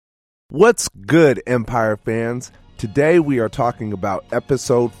What's good, Empire fans? Today we are talking about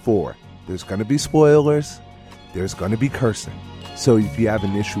episode 4. There's going to be spoilers. There's going to be cursing. So if you have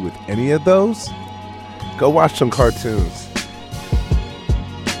an issue with any of those, go watch some cartoons.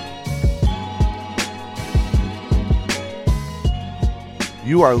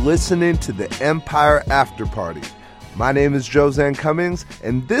 You are listening to the Empire After Party. My name is Josanne Cummings,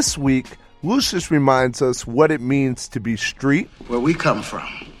 and this week, Lucius reminds us what it means to be street. Where we come from,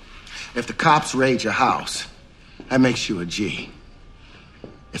 if the cops raid your house, that makes you a G.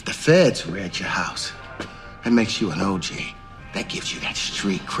 If the feds raid your house, that makes you an OG. That gives you that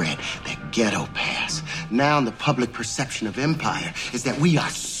street cred, that ghetto pass. Now the public perception of Empire is that we are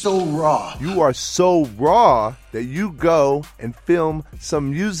so raw. You are so raw that you go and film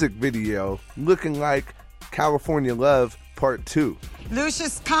some music video looking like California Love Part 2.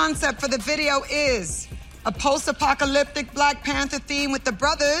 Lucius' concept for the video is a post-apocalyptic Black Panther theme with the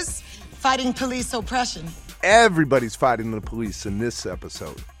brothers fighting police oppression. Everybody's fighting the police in this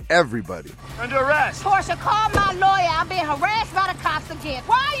episode. Everybody. Under arrest. Portia, call my lawyer. I'm being harassed by the cops again.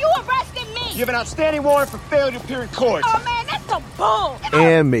 Why are you arresting me? You have an outstanding warrant for failure to appear in court. Oh, man, that's a bull.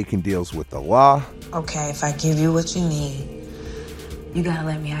 And making deals with the law. Okay, if I give you what you need, you gotta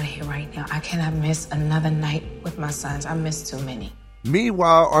let me out of here right now. I cannot miss another night with my sons. I miss too many.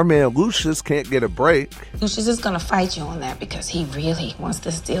 Meanwhile, our man Lucius can't get a break. Lucius is gonna fight you on that because he really wants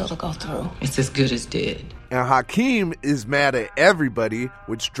this deal to go through. It's as good as dead. And Hakeem is mad at everybody,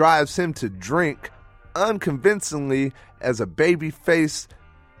 which drives him to drink unconvincingly as a baby-faced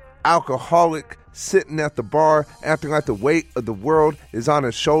alcoholic sitting at the bar, acting like the weight of the world is on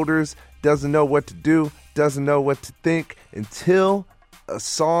his shoulders, doesn't know what to do, doesn't know what to think, until a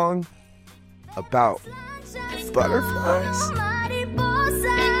song about butterflies.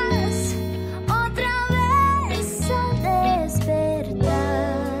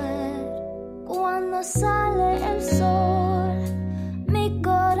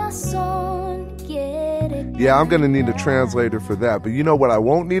 Yeah, I'm going to need a translator for that. But you know what I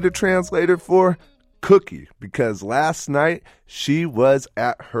won't need a translator for? Cookie. Because last night, she was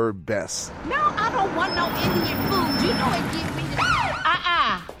at her best. No, I don't want no Indian food. You know it gives me the...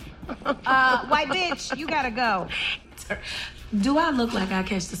 White bitch, you gotta go. Do I look like I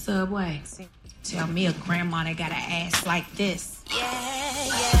catch the subway? Tell me a grandma that got an ass like this.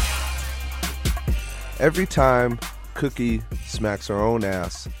 Every time Cookie smacks her own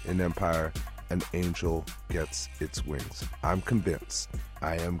ass in Empire, an angel gets its wings. I'm convinced.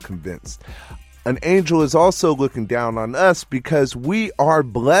 I am convinced. An angel is also looking down on us because we are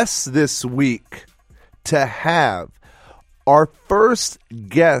blessed this week to have our first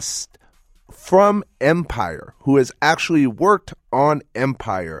guest from Empire, who has actually worked on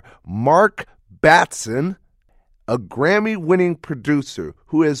Empire, Mark Batson, a Grammy-winning producer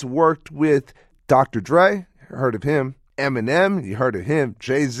who has worked with Dr. Dre, heard of him, Eminem, you heard of him,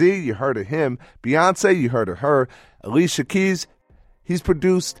 Jay-Z, you heard of him, Beyonce, you heard of her, Alicia Keys. He's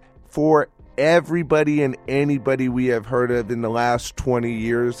produced for everybody and anybody we have heard of in the last 20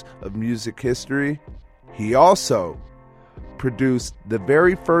 years of music history. He also produced the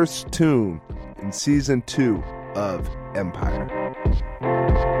very first tune in season 2 of Empire.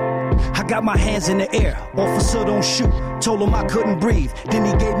 I got my hands in the air, officer don't shoot. Told him I couldn't breathe, then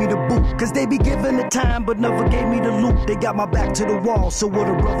he gave me the boot. Cause they be giving the time, but never gave me the loot. They got my back to the wall, so what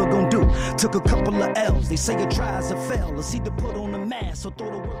a brother gonna do? Took a couple of L's, they say it tries to fail. Let's see to put on the mask, so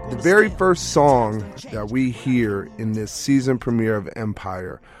throw the work on the the very scale. first song that we hear in this season premiere of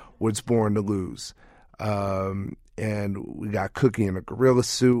Empire was Born to Lose. And we got Cookie in a gorilla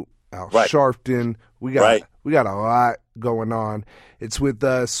suit, Al Sharpton. We got a lot going on. It's with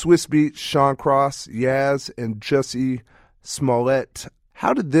Swiss Beats, Sean Cross, Yaz, and Jussie Smollett.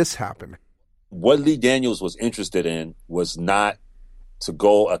 How did this happen? What Lee Daniels was interested in was not to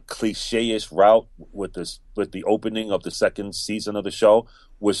go a cliche-ish route with the opening of the second season of the show,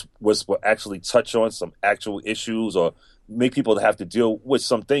 which was to actually touch on some actual issues or make people have to deal with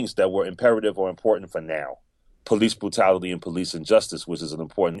some things that were imperative or important for now. Police brutality and police injustice, which is an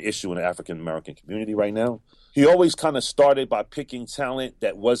important issue in the African-American community right now. He always kind of started by picking talent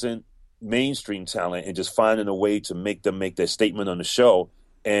that wasn't mainstream talent and just finding a way to make them make their statement on the show.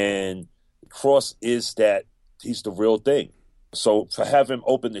 And Cross is that he's the real thing. So to have him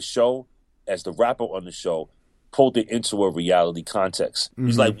open the show as the rapper on the show pulled it into a reality context. Mm-hmm.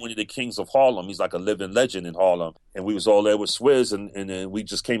 He's like one of the kings of Harlem. He's like a living legend in Harlem. And we was all there with Swizz, and then we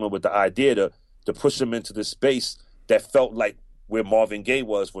just came up with the idea to push him into this space that felt like where Marvin Gaye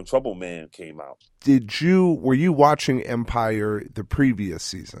was when Trouble Man came out. Were you watching Empire the previous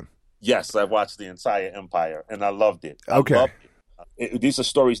season? Yes, I watched the entire Empire, and I loved it. Okay. these are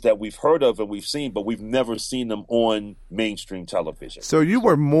stories that we've heard of and we've seen, but we've never seen them on mainstream television. So you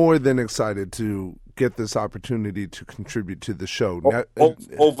were more than excited to get this opportunity to contribute to the show.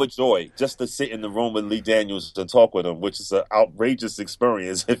 Overjoyed just to sit in the room with Lee Daniels and talk with him, which is an outrageous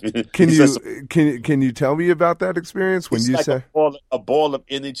experience. Can you tell me about that experience when you like say a ball of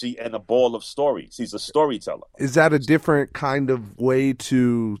energy and a ball of stories? He's a storyteller. Is that a different kind of way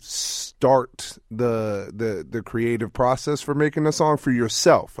to start the creative process for making a song for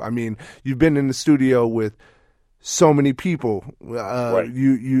yourself? I mean, you've been in the studio with so many people. Right.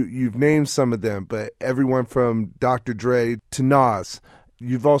 You've named some of them, but everyone from Dr. Dre to Nas.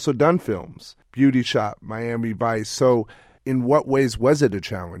 You've also done films, Beauty Shop, Miami Vice. So in what ways was it a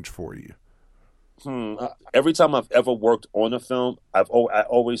challenge for you? Every time I've ever worked on a film, I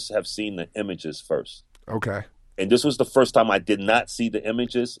always have seen the images first. Okay. And this was the first time I did not see the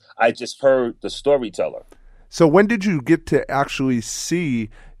images. I just heard the storyteller. So when did you get to actually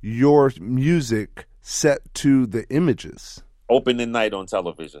see your music set to the images? Opening night on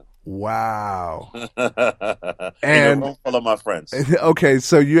television. Wow. And a room full of my friends. Okay,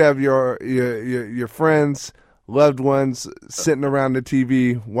 so you have your friends, loved ones sitting around the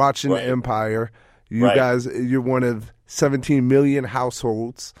TV watching Empire. You guys, you're one of 17 million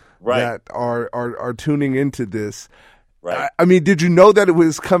households that are tuning into this. Right. I mean, did you know that it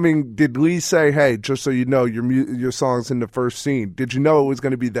was coming? Did Lee say, "Hey, just so you know, your song's in the first scene"? Did you know it was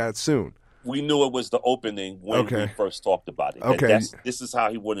going to be that soon? We knew it was the opening when we first talked about it. Okay. This is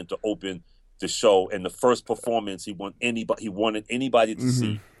how he wanted to open the show. And the first performance he wanted anybody to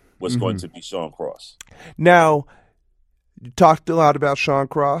see was going to be Sean Cross. Now, you talked a lot about Sean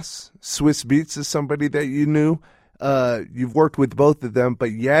Cross. Swizz Beatz is somebody that you knew. You've worked with both of them, but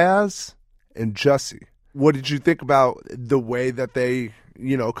Yaz and Jussie, what did you think about the way that they,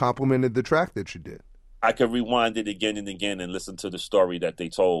 complimented the track that you did? I could rewind it again and again and listen to the story that they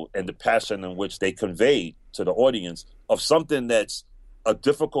told and the passion in which they conveyed to the audience of something that's a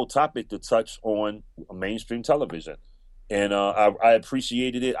difficult topic to touch on mainstream television. And I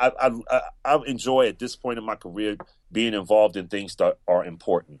appreciated it. I enjoy at this point in my career being involved in things that are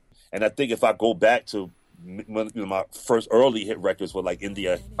important. And I think if I go back to my first early hit records were like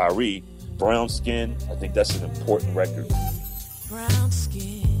India Arie, Brown Skin, I think that's an important record. Brown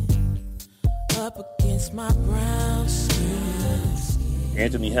skin. Up against my brown skin.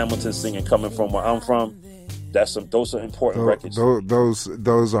 Anthony Hamilton singing "Coming From Where I'm From." Those are important records.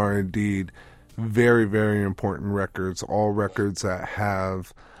 Those are indeed very, very important records. All records that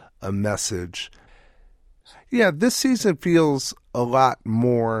have a message. Yeah, this season feels a lot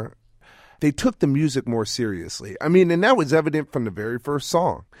more. They took the music more seriously. I mean, and that was evident from the very first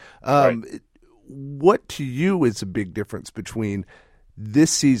song. What to you is a big difference between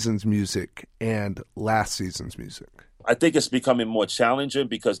this season's music and last season's music? I think it's becoming more challenging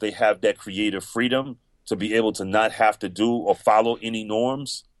because they have that creative freedom to be able to not have to do or follow any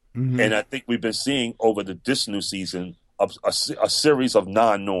norms. Mm-hmm. And I think we've been seeing over this new season a series of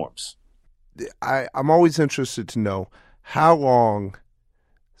non-norms. I'm always interested to know how long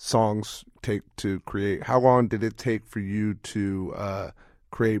songs take to create. How long did it take for you to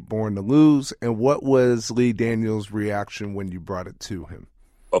create Born to Lose, and what was Lee Daniels' reaction when you brought it to him?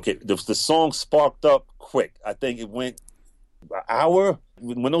 Okay, the song sparked up quick. I think it went an hour.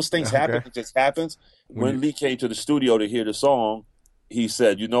 When those things happen, it just happens. When Lee came to the studio to hear the song, he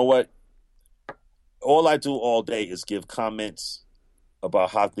said, "You know what? All I do all day is give comments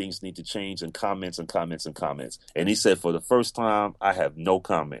about how things need to change and comments and comments and comments." And he said, "For the first time, I have no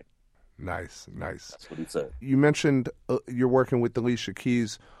comment." Nice. That's what he said. You mentioned you're working with Alicia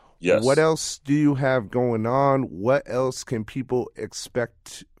Keys. Yes. What else do you have going on? What else can people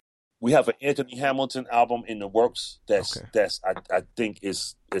expect? We have an Anthony Hamilton album in the works. That's I think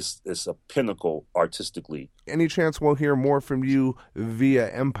is a pinnacle artistically. Any chance we'll hear more from you via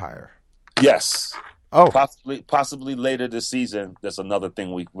Empire? Yes. Oh, possibly later this season. That's another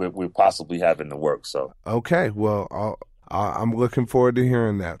thing we possibly have in the works. So okay. Well, I'm looking forward to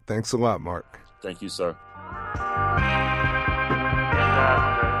hearing that. Thanks a lot, Mark. Thank you, sir.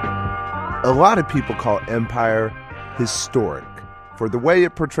 A lot of people call Empire historic for the way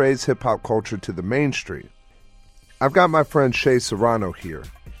it portrays hip-hop culture to the mainstream. I've got my friend Shea Serrano here.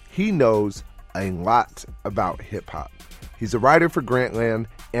 He knows a lot about hip-hop. He's a writer for Grantland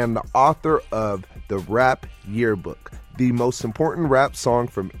and the author of The Rap Yearbook, the most important rap song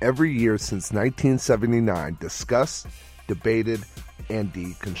from every year since 1979, discussed, debated, and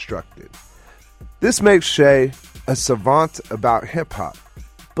deconstructed. This makes Shea a savant about hip-hop,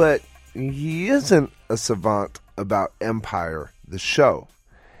 but he isn't a savant about Empire, the show.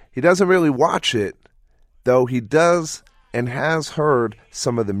 He doesn't really watch it, though he does and has heard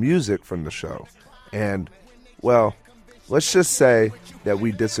some of the music from the show. And, well, let's just say that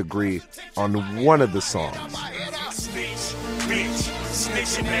we disagree on one of the songs.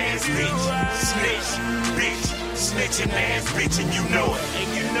 Snitching ass bitch, snitch, bitch, snitching ass bitch, and you know it,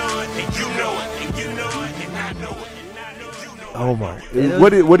 and you know it, and you know it, and you know it, and I know it, and I know you know it. Oh my!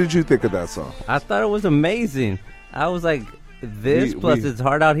 What did you think of that song? I thought it was amazing. I was like, it's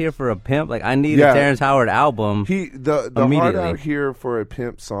Hard Out Here for a Pimp. Like, I need a Terrence Howard album. The Hard Out Here for a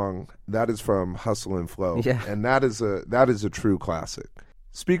Pimp song, that is from Hustle and Flow, and that is a true classic.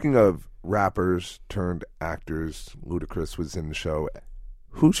 Speaking of rappers turned actors, Ludacris was in the show.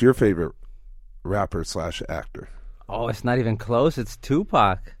 Who's your favorite rapper / actor? Oh, it's not even close. It's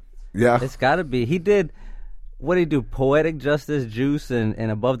Tupac. Yeah. It's got to be. He did, what did he do? Poetic Justice, Juice,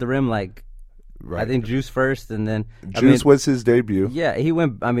 and Above the Rim, like, right. I think Juice first, and then... Juice was his debut. Yeah, he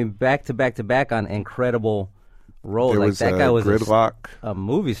went, back to back to back on incredible roles. There like, was that guy was Gridlock. A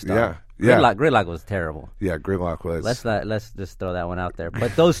movie star. Yeah. Gridlock was terrible. Yeah, Gridlock was. Let's just throw that one out there.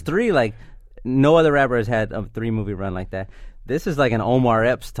 But those three, like, no other rapper has had a 3-movie run like that. This is like an Omar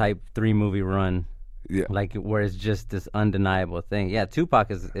Epps type 3-movie run. Yeah. Like, where it's just this undeniable thing. Yeah, Tupac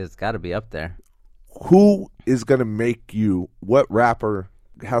is got to be up there. Who is going to make you, what rapper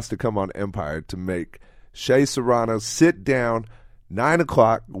has to come on Empire to make Shea Serrano sit down 9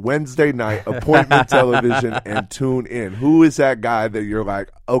 o'clock Wednesday night, appointment television, and tune in? Who is that guy that you're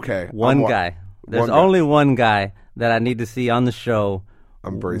like, okay. One guy. There's only one guy that I need to see on the show.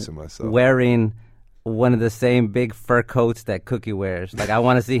 I'm bracing myself. Wearing one of the same big fur coats that Cookie wears. Like, I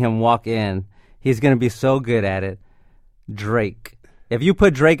want to see him walk in. He's going to be so good at it. Drake. If you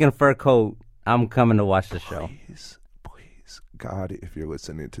put Drake in a fur coat, I'm coming to watch the show. Please, God, if you're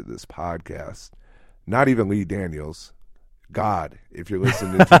listening to this podcast, not even Lee Daniels, God, if you're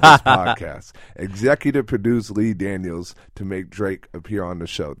listening to this podcast, executive produce Lee Daniels to make Drake appear on the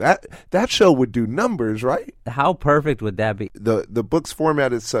show. That show would do numbers, right? How perfect would that be? The book's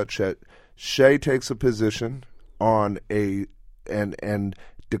format is such that Shea takes a position on and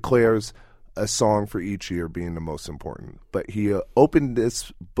declares a song for each year being the most important. But he opened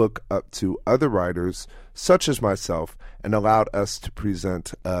this book up to other writers, such as myself, and allowed us to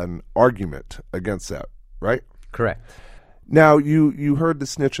present an argument against that, right? Correct. Now, you heard the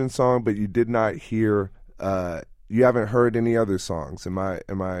Snitchin' song, but you did not hear, you haven't heard any other songs. Am I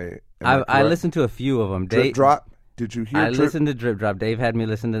I listened to a few of them. Drip Drop? Did you hear listened to Drip Drop. Dave had me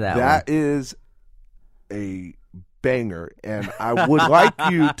listen to that one. That is a banger, and I would like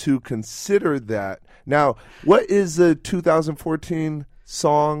you to consider that. Now, what is the 2014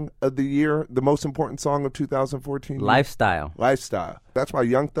 song of the year, the most important song of 2014? Lifestyle. That's by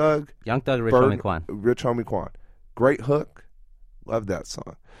Young Thug. Rich Homie Quan. Great hook. Love that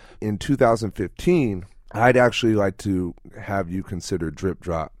song. In 2015, I'd actually like to have you consider Drip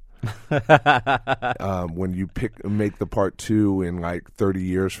Drop. When you make the part 2 in like 30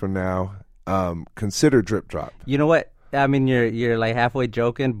 years from now, consider Drip Drop. You know what? I mean, you're like halfway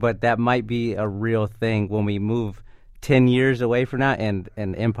joking, but that might be a real thing when we move 10 years away from now and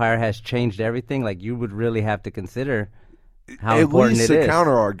Empire has changed everything. Like, you would really have to consider how important it is. At least a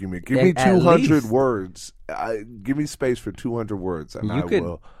counter argument. Give me 200 words. Give me space for 200 words, and I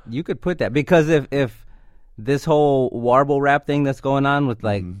will. You could put that, because if this whole warble rap thing that's going on with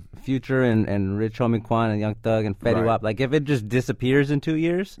like Future and Rich Homie Quan and Young Thug and Fetty Wap, like, if it just disappears in 2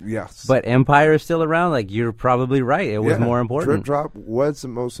 years, yes, but Empire is still around, like, you're probably right. It was more important. Drip Drop was the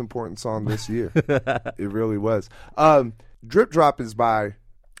most important song this year. It really was. Drip Drop is by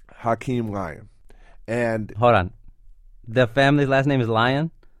Hakeem Lion. And hold on, the family's last name is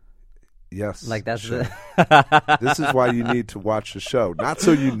Lion? Yes. Like, that's sure. This is why you need to watch the show. Not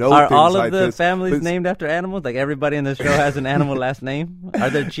so you know Are things all of like the this, families named after animals? Like, everybody in the show has an animal last name? Are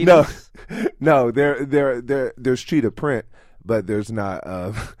there cheetahs? No, there's cheetah print, but there's not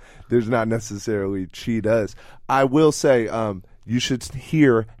necessarily cheetahs. I will say, you should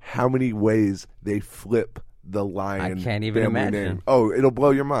hear how many ways they flip the Lion. I can't even imagine. Name. Oh, it'll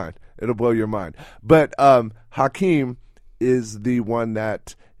blow your mind. But Hakeem is the one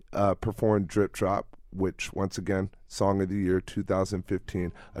that performed Drip Drop, which, once again, Song of the Year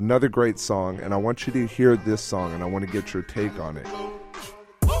 2015. Another great song, and I want you to hear this song, and I want to get your take on it.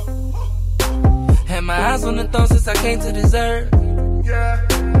 Had my eyes on the throne since I came to this earth. Yeah.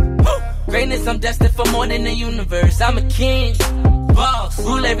 Greatness, I'm destined for more than the universe. I'm a king, boss,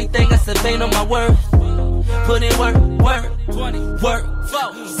 rule everything. I survey on my worth. Put in work.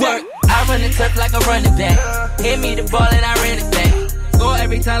 I run the turf like a running back. Hit me the ball and I ran it back. Go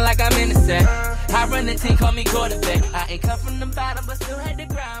every time like I'm in the set. I run the team, call me quarterback. I ain't come from the bottom, but still had to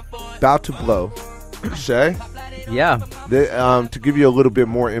grind for it. About to Blow Shay? Yeah. To give you a little bit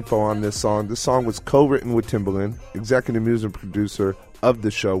more info on this song was co-written with Timbaland, executive music producer of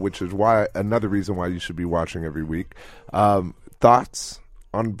the show, which is another reason why you should be watching every week. Thoughts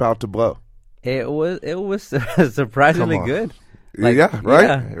on About to Blow? It was surprisingly good.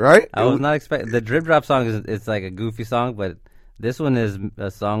 Right? I was not expecting. The Drip Drop song is like a goofy song, but this one is a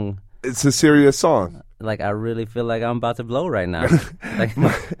song. It's a serious song. Like, I really feel like I'm about to blow right now. Like,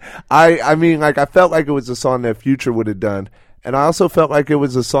 I mean, like, I felt like it was a song that Future would have done, and I also felt like it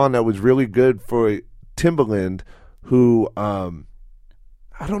was a song that was really good for Timbaland, who,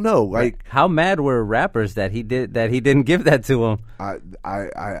 I don't know, like, how mad were rappers that he didn't give that to him?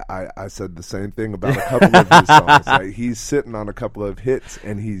 I said the same thing about a couple of his songs. Like, he's sitting on a couple of hits,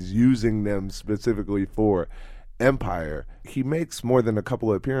 and he's using them specifically for Empire. He makes more than a couple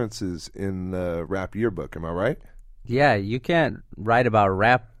of appearances in the Rap Yearbook. Am I right? Yeah, you can't write about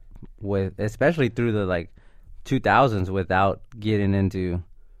rap especially through the 2000s without getting into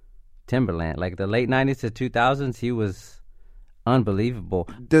Timbaland. Like the late 90s to 2000s, he was unbelievable.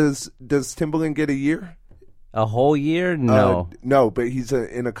 Does Timbaland get a year? A whole year? No. No, but he's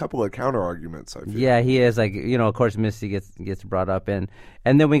in a couple of counter arguments, I feel. Yeah, he is. Like, of course, Missy gets brought up in.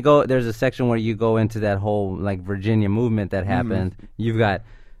 And then there's a section where you go into that whole, Virginia movement that happened. Mm-hmm. You've got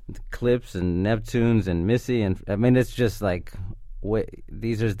Clips and Neptunes and Missy. And, I mean, it's just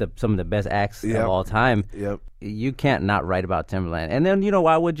these are some of the best acts of all time. Yep. You can't not write about Timbaland. And then,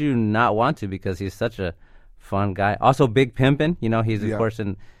 why would you not want to? Because he's such a fun guy. Also, Big Pimpin', he's, of course,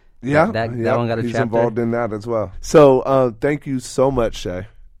 in... that one got a he's chapter. Involved in that as well. So thank you so much, Shay.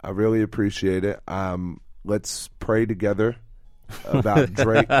 I really appreciate it. Let's pray together about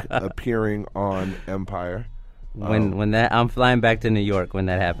Drake appearing on Empire. When I'm flying back to New York when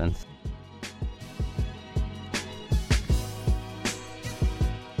that happens.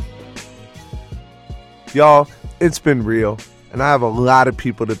 Y'all, it's been real, and I have a lot of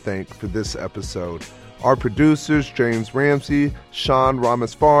people to thank for this episode. Our producers, James Ramsey, Sean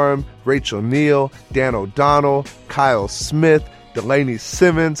Ramaswamy, Rachel Neal, Dan O'Donnell, Kyle Smith, Delaney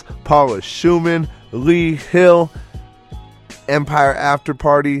Simmons, Paula Schumann, Lee Hill, Empire After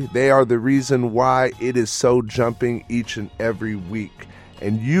Party. They are the reason why it is so jumping each and every week.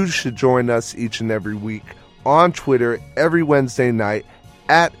 And you should join us each and every week on Twitter every Wednesday night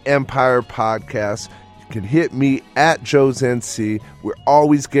at Empire Podcast. Can hit me at Joe's NC. We're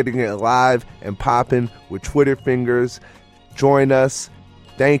always getting it live and popping with Twitter fingers. Join us.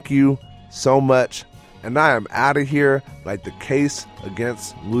 Thank you so much. And I am out of here like the case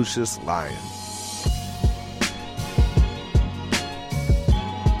against Lucius Lyon.